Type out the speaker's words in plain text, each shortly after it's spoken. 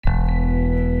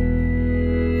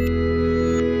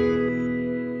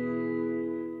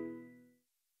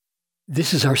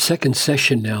This is our second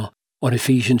session now on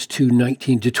Ephesians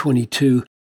 2:19-22,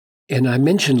 and I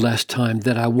mentioned last time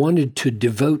that I wanted to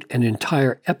devote an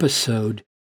entire episode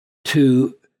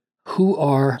to who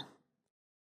are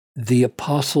the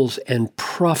apostles and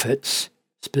prophets.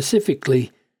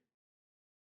 Specifically,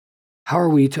 how are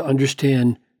we to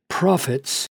understand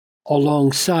prophets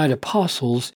alongside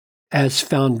apostles as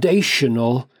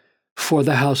foundational for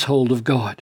the household of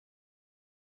God?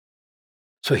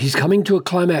 So he's coming to a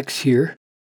climax here.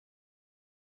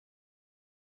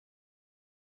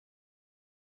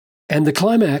 And the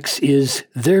climax is,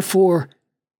 therefore,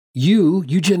 you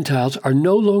Gentiles, are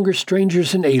no longer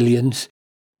strangers and aliens,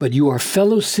 but you are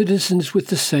fellow citizens with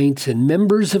the saints and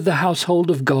members of the household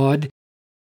of God.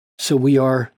 So we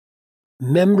are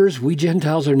members, we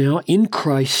Gentiles are now in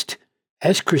Christ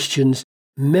as Christians,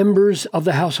 members of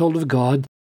the household of God,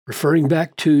 referring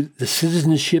back to the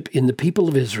citizenship in the people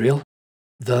of Israel,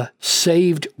 the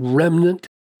saved remnant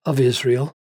of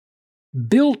Israel,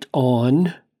 built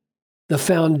on the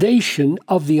foundation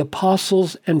of the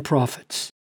apostles and prophets.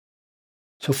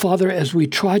 So, Father, as we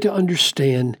try to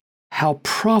understand how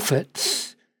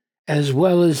prophets as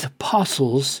well as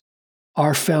apostles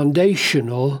are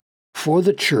foundational for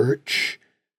the church,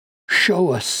 show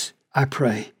us, I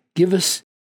pray. Give us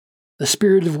the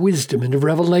spirit of wisdom and of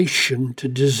revelation to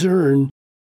discern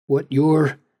what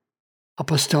your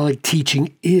apostolic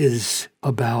teaching is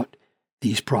about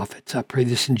these prophets. I pray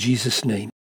this in Jesus'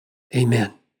 name.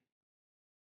 Amen.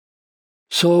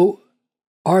 So,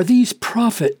 are these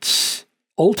prophets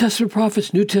Old Testament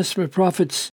prophets, New Testament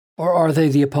prophets, or are they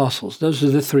the apostles? Those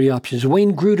are the three options.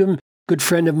 Wayne Grudem, good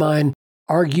friend of mine,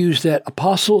 argues that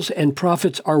apostles and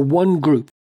prophets are one group,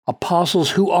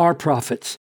 apostles who are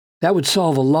prophets. That would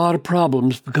solve a lot of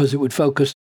problems because it would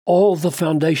focus all the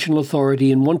foundational authority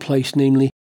in one place,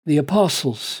 namely the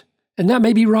apostles. And that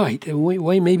may be right.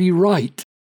 Wayne may be right.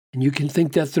 And you can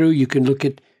think that through. You can look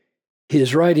at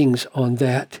his writings on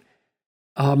that.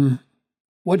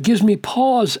 What gives me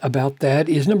pause about that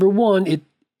is, number one, it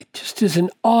just is an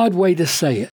odd way to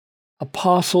say it.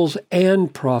 Apostles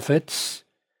and prophets.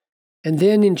 And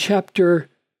then in chapter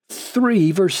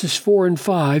 3, verses 4 and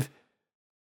 5,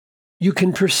 you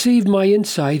can perceive my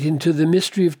insight into the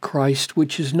mystery of Christ,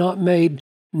 which is not made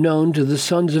known to the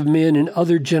sons of men in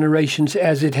other generations,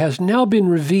 as it has now been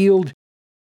revealed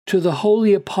to the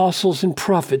holy apostles and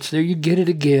prophets. There you get it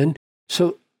again.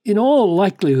 So in all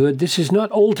likelihood, this is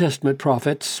not Old Testament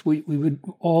prophets. We would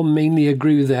all mainly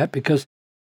agree with that, because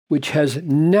which has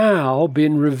now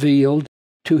been revealed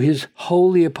to his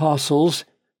holy apostles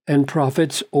and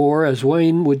prophets, or as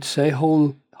Wayne would say,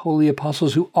 holy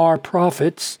apostles who are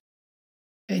prophets.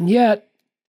 And yet,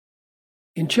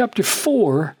 in chapter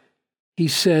 4, he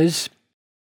says,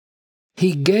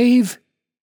 he gave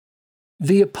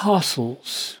the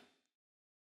apostles,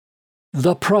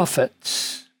 the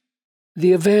prophets,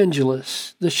 the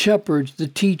evangelists, the shepherds, the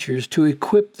teachers, to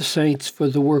equip the saints for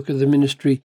the work of the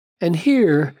ministry. And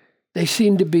here they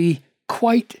seem to be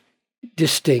quite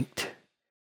distinct.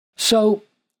 So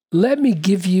let me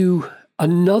give you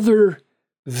another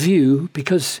view,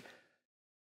 because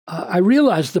I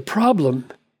realize the problem.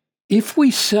 If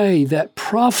we say that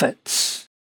prophets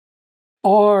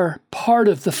are part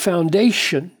of the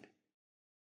foundation,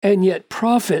 and yet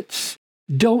prophets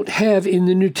don't have in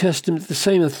the New Testament the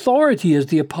same authority as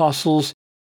the apostles,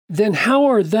 then how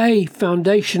are they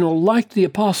foundational like the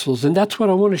apostles? And that's what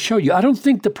I want to show you. I don't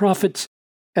think the prophets,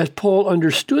 as Paul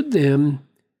understood them,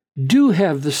 do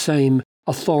have the same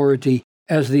authority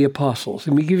as the apostles.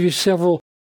 Let me give you several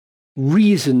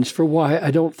reasons for why I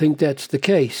don't think that's the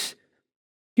case.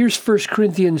 Here's 1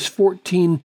 Corinthians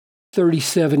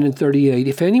 14:37 and 38.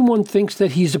 If anyone thinks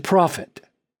that he's a prophet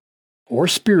or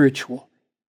spiritual,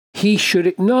 he should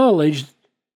acknowledge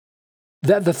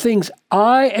that the things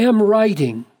I am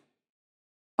writing,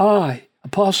 I,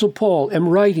 Apostle Paul, am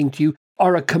writing to you,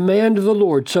 are a command of the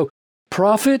Lord. So,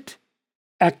 prophet,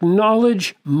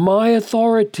 acknowledge my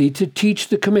authority to teach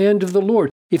the command of the Lord.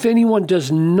 If anyone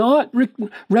does not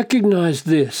recognize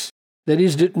this, that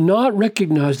is, did not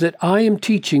recognize that I am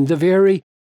teaching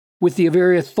with the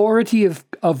very authority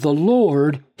of the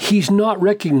Lord, he's not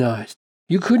recognized.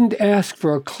 You couldn't ask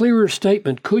for a clearer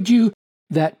statement, could you,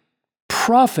 that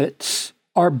prophets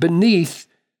are beneath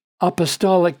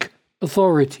apostolic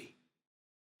authority?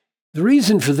 The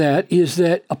reason for that is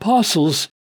that apostles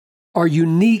are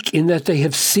unique in that they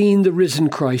have seen the risen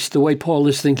Christ, the way Paul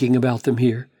is thinking about them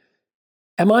here.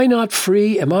 Am I not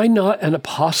free? Am I not an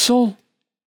apostle?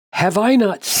 Have I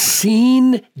not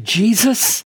seen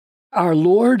Jesus, our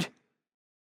Lord?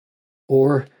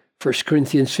 Or 1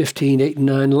 Corinthians 15:8 and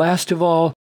 9, last of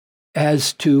all,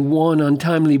 as to one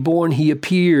untimely born, he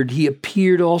appeared. He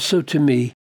appeared also to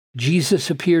me. Jesus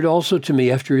appeared also to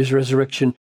me after his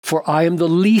resurrection. For I am the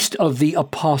least of the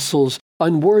apostles,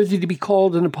 unworthy to be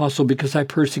called an apostle because I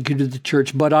persecuted the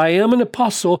church. But I am an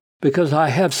apostle because I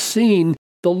have seen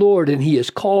the Lord, and he has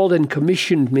called and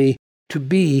commissioned me to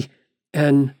be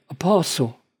an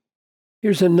apostle.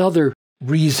 Here's another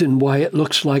reason why it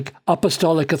looks like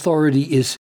apostolic authority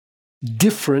is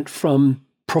different from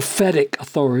prophetic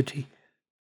authority.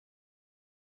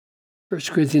 1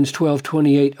 Corinthians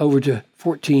 12:28 over to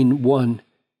 14:1.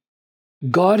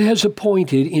 God has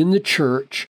appointed in the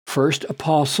church first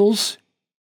apostles,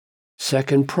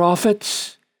 second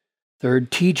prophets,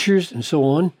 third teachers, and so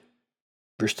on.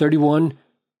 Verse 31,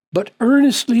 but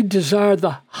earnestly desire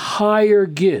the higher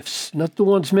gifts, not the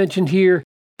ones mentioned here,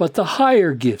 but the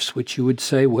higher gifts, which you would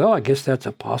say, well, I guess that's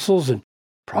apostles and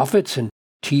prophets and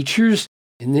teachers.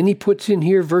 And then he puts in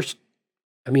here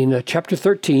chapter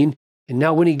 13. And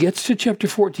now when he gets to chapter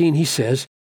 14, he says,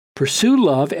 pursue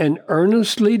love and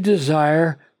earnestly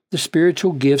desire the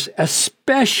spiritual gifts,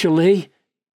 especially,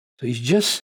 so he's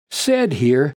just said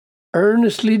here,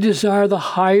 earnestly desire the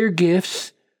higher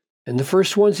gifts. And the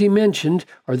first ones he mentioned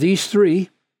are these three.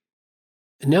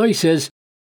 And now he says,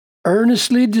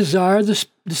 earnestly desire the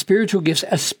spiritual gifts,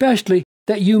 especially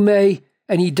that you may,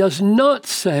 and he does not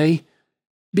say,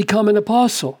 become an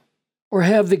apostle or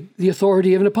have the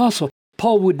authority of an apostle.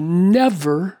 Paul would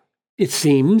never, it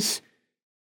seems,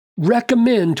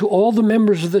 recommend to all the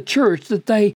members of the church that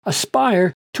they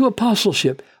aspire to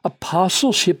apostleship.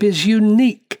 Apostleship is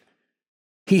unique.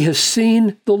 He has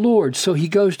seen the Lord. So he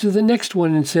goes to the next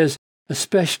one and says,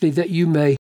 especially that you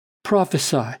may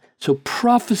prophesy. So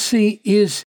prophecy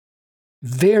is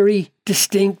very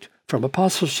distinct from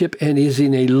apostleship and is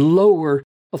in a lower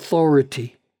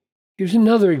authority. Here's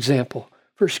another example.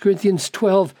 1 Corinthians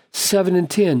 12:7 and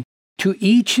 10. To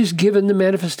each is given the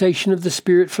manifestation of the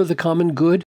Spirit for the common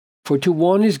good. For to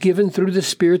one is given through the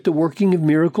Spirit the working of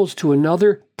miracles, to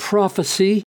another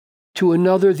prophecy, to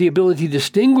another the ability to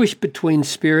distinguish between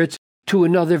spirits, to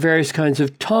another various kinds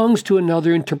of tongues, to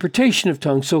another interpretation of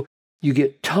tongues. So you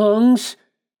get tongues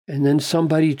and then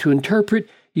somebody to interpret.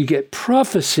 You get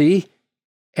prophecy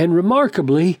and,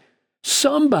 remarkably,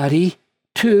 somebody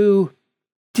to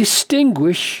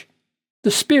distinguish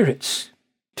the spirits.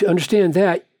 To understand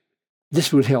that,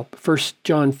 this would help. 1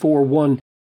 John 4:1.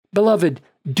 Beloved,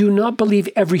 do not believe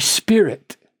every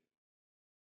spirit,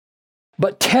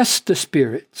 but test the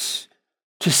spirits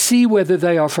to see whether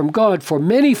they are from God. For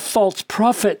many false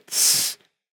prophets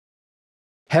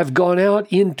have gone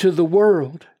out into the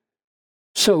world.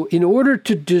 So in order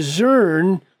to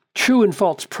discern true and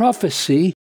false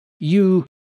prophecy, you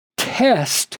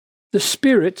test the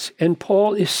spirits. And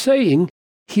Paul is saying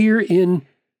here in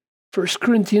 1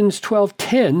 Corinthians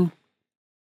 12:10,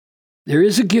 there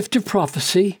is a gift of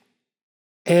prophecy,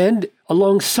 and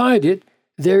alongside it,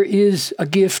 there is a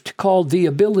gift called the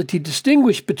ability to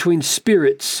distinguish between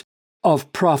spirits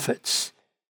of prophets.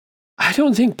 I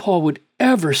don't think Paul would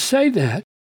ever say that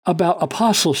about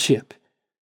apostleship.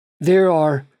 There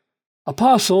are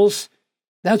apostles,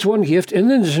 that's one gift, and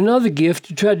then there's another gift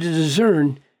to try to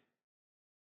discern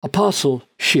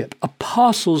apostleship.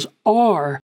 Apostles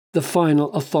are the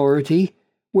final authority,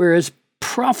 whereas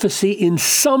prophecy in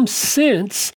some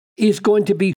sense is going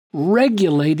to be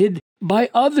regulated by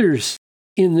others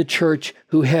in the church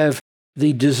who have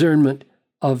the discernment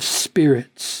of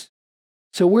spirits.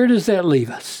 So where does that leave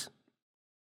us?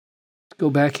 Go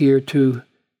back here to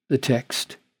the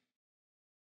text.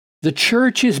 The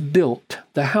church is built,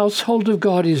 the household of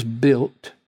God is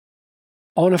built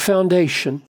on a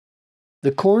foundation.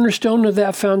 The cornerstone of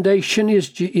that foundation is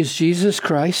Jesus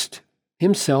Christ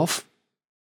himself.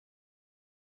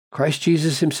 Christ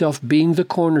Jesus himself being the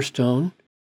cornerstone,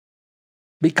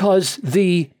 because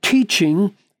the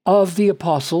teaching of the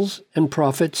apostles and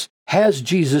prophets has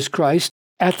Jesus Christ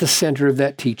at the center of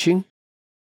that teaching.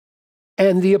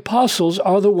 And the apostles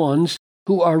are the ones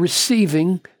who are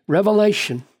receiving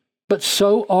revelation, but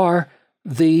so are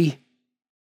the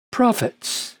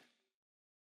prophets.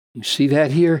 You see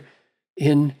that here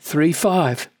in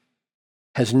 3:5.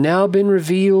 Has now been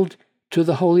revealed to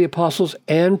the holy apostles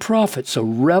and prophets. So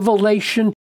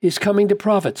revelation is coming to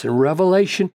prophets, and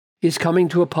revelation is coming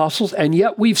to apostles. And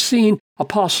yet we've seen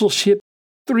apostleship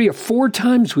 3 or 4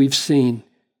 times. We've seen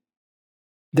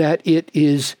that it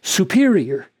is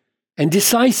superior and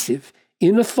decisive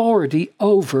in authority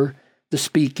over the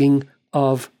speaking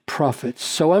of prophets.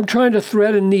 So I'm trying to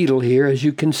thread a needle here, as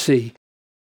you can see.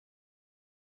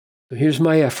 So here's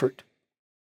my effort.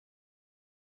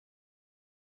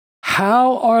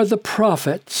 How are the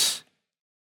prophets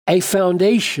a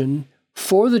foundation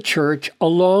for the church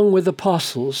along with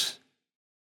apostles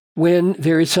when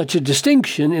there is such a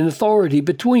distinction in authority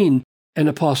between an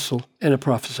apostle and a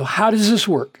prophet. So how does this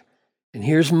work? And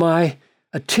here's my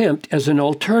attempt as an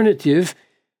alternative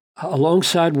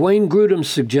alongside Wayne Grudem's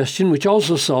suggestion, which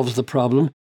also solves the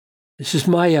problem. This is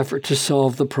my effort to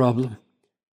solve the problem.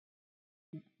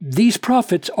 These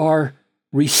prophets are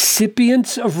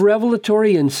recipients of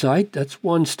revelatory insight. That's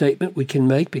one statement we can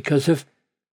make because of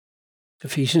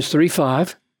Ephesians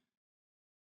 3:5,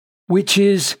 which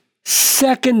is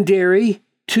secondary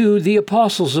to the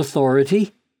apostles'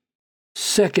 authority.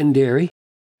 Secondary.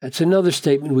 That's another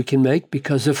statement we can make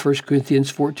because of 1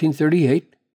 Corinthians 14:38,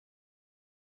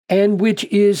 and which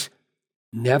is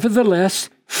nevertheless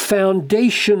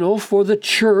foundational for the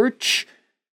church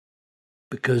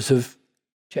because of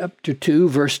chapter 2,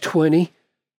 verse 20,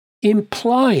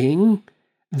 implying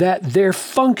that their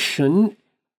function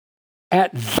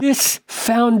at this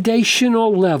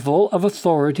foundational level of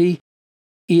authority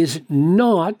is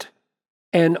not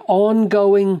an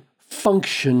ongoing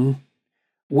function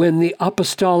when the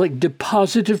apostolic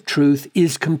deposit of truth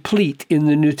is complete in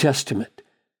the New Testament,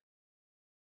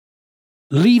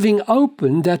 leaving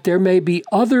open that there may be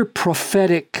other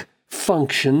prophetic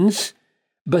functions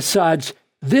besides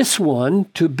this one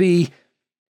to be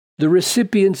the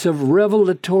recipients of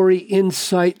revelatory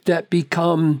insight that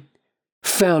become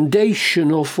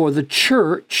foundational for the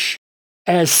church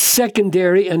as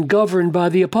secondary and governed by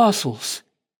the apostles.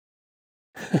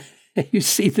 You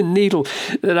see the needle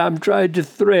that I'm trying to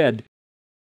thread.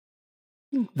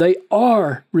 They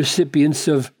are recipients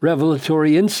of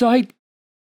revelatory insight.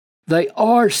 They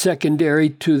are secondary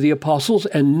to the apostles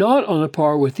and not on a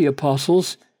par with the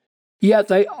apostles. Yet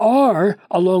they are,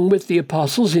 along with the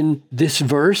apostles in this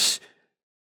verse,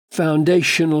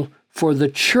 foundational for the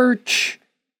church.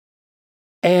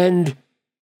 And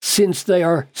since they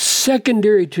are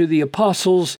secondary to the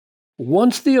apostles,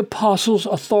 once the apostles'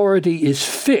 authority is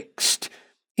fixed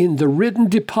in the written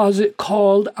deposit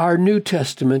called our New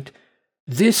Testament,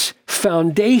 this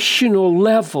foundational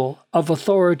level of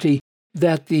authority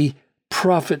that the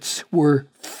prophets were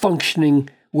functioning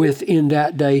with in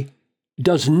that day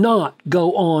does not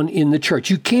go on in the church.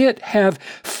 You can't have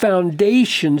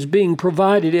foundations being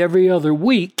provided every other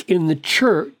week in the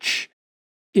church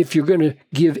if you're going to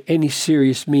give any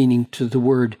serious meaning to the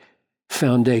word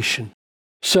foundation.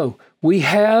 So we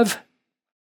have,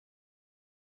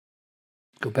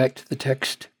 go back to the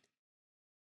text,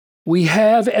 we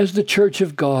have as the church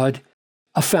of God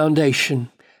a foundation.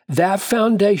 That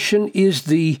foundation is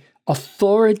the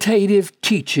authoritative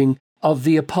teaching of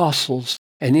the apostles.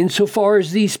 And insofar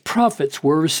as these prophets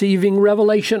were receiving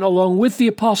revelation along with the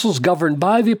apostles, governed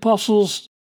by the apostles,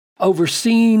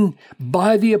 overseen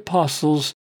by the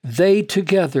apostles, they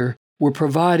together were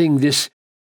providing this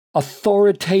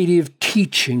authoritative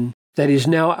teaching that is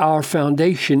now our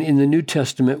foundation in the New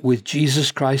Testament with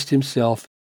Jesus Christ himself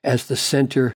as the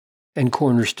center and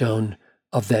cornerstone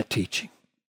of that teaching.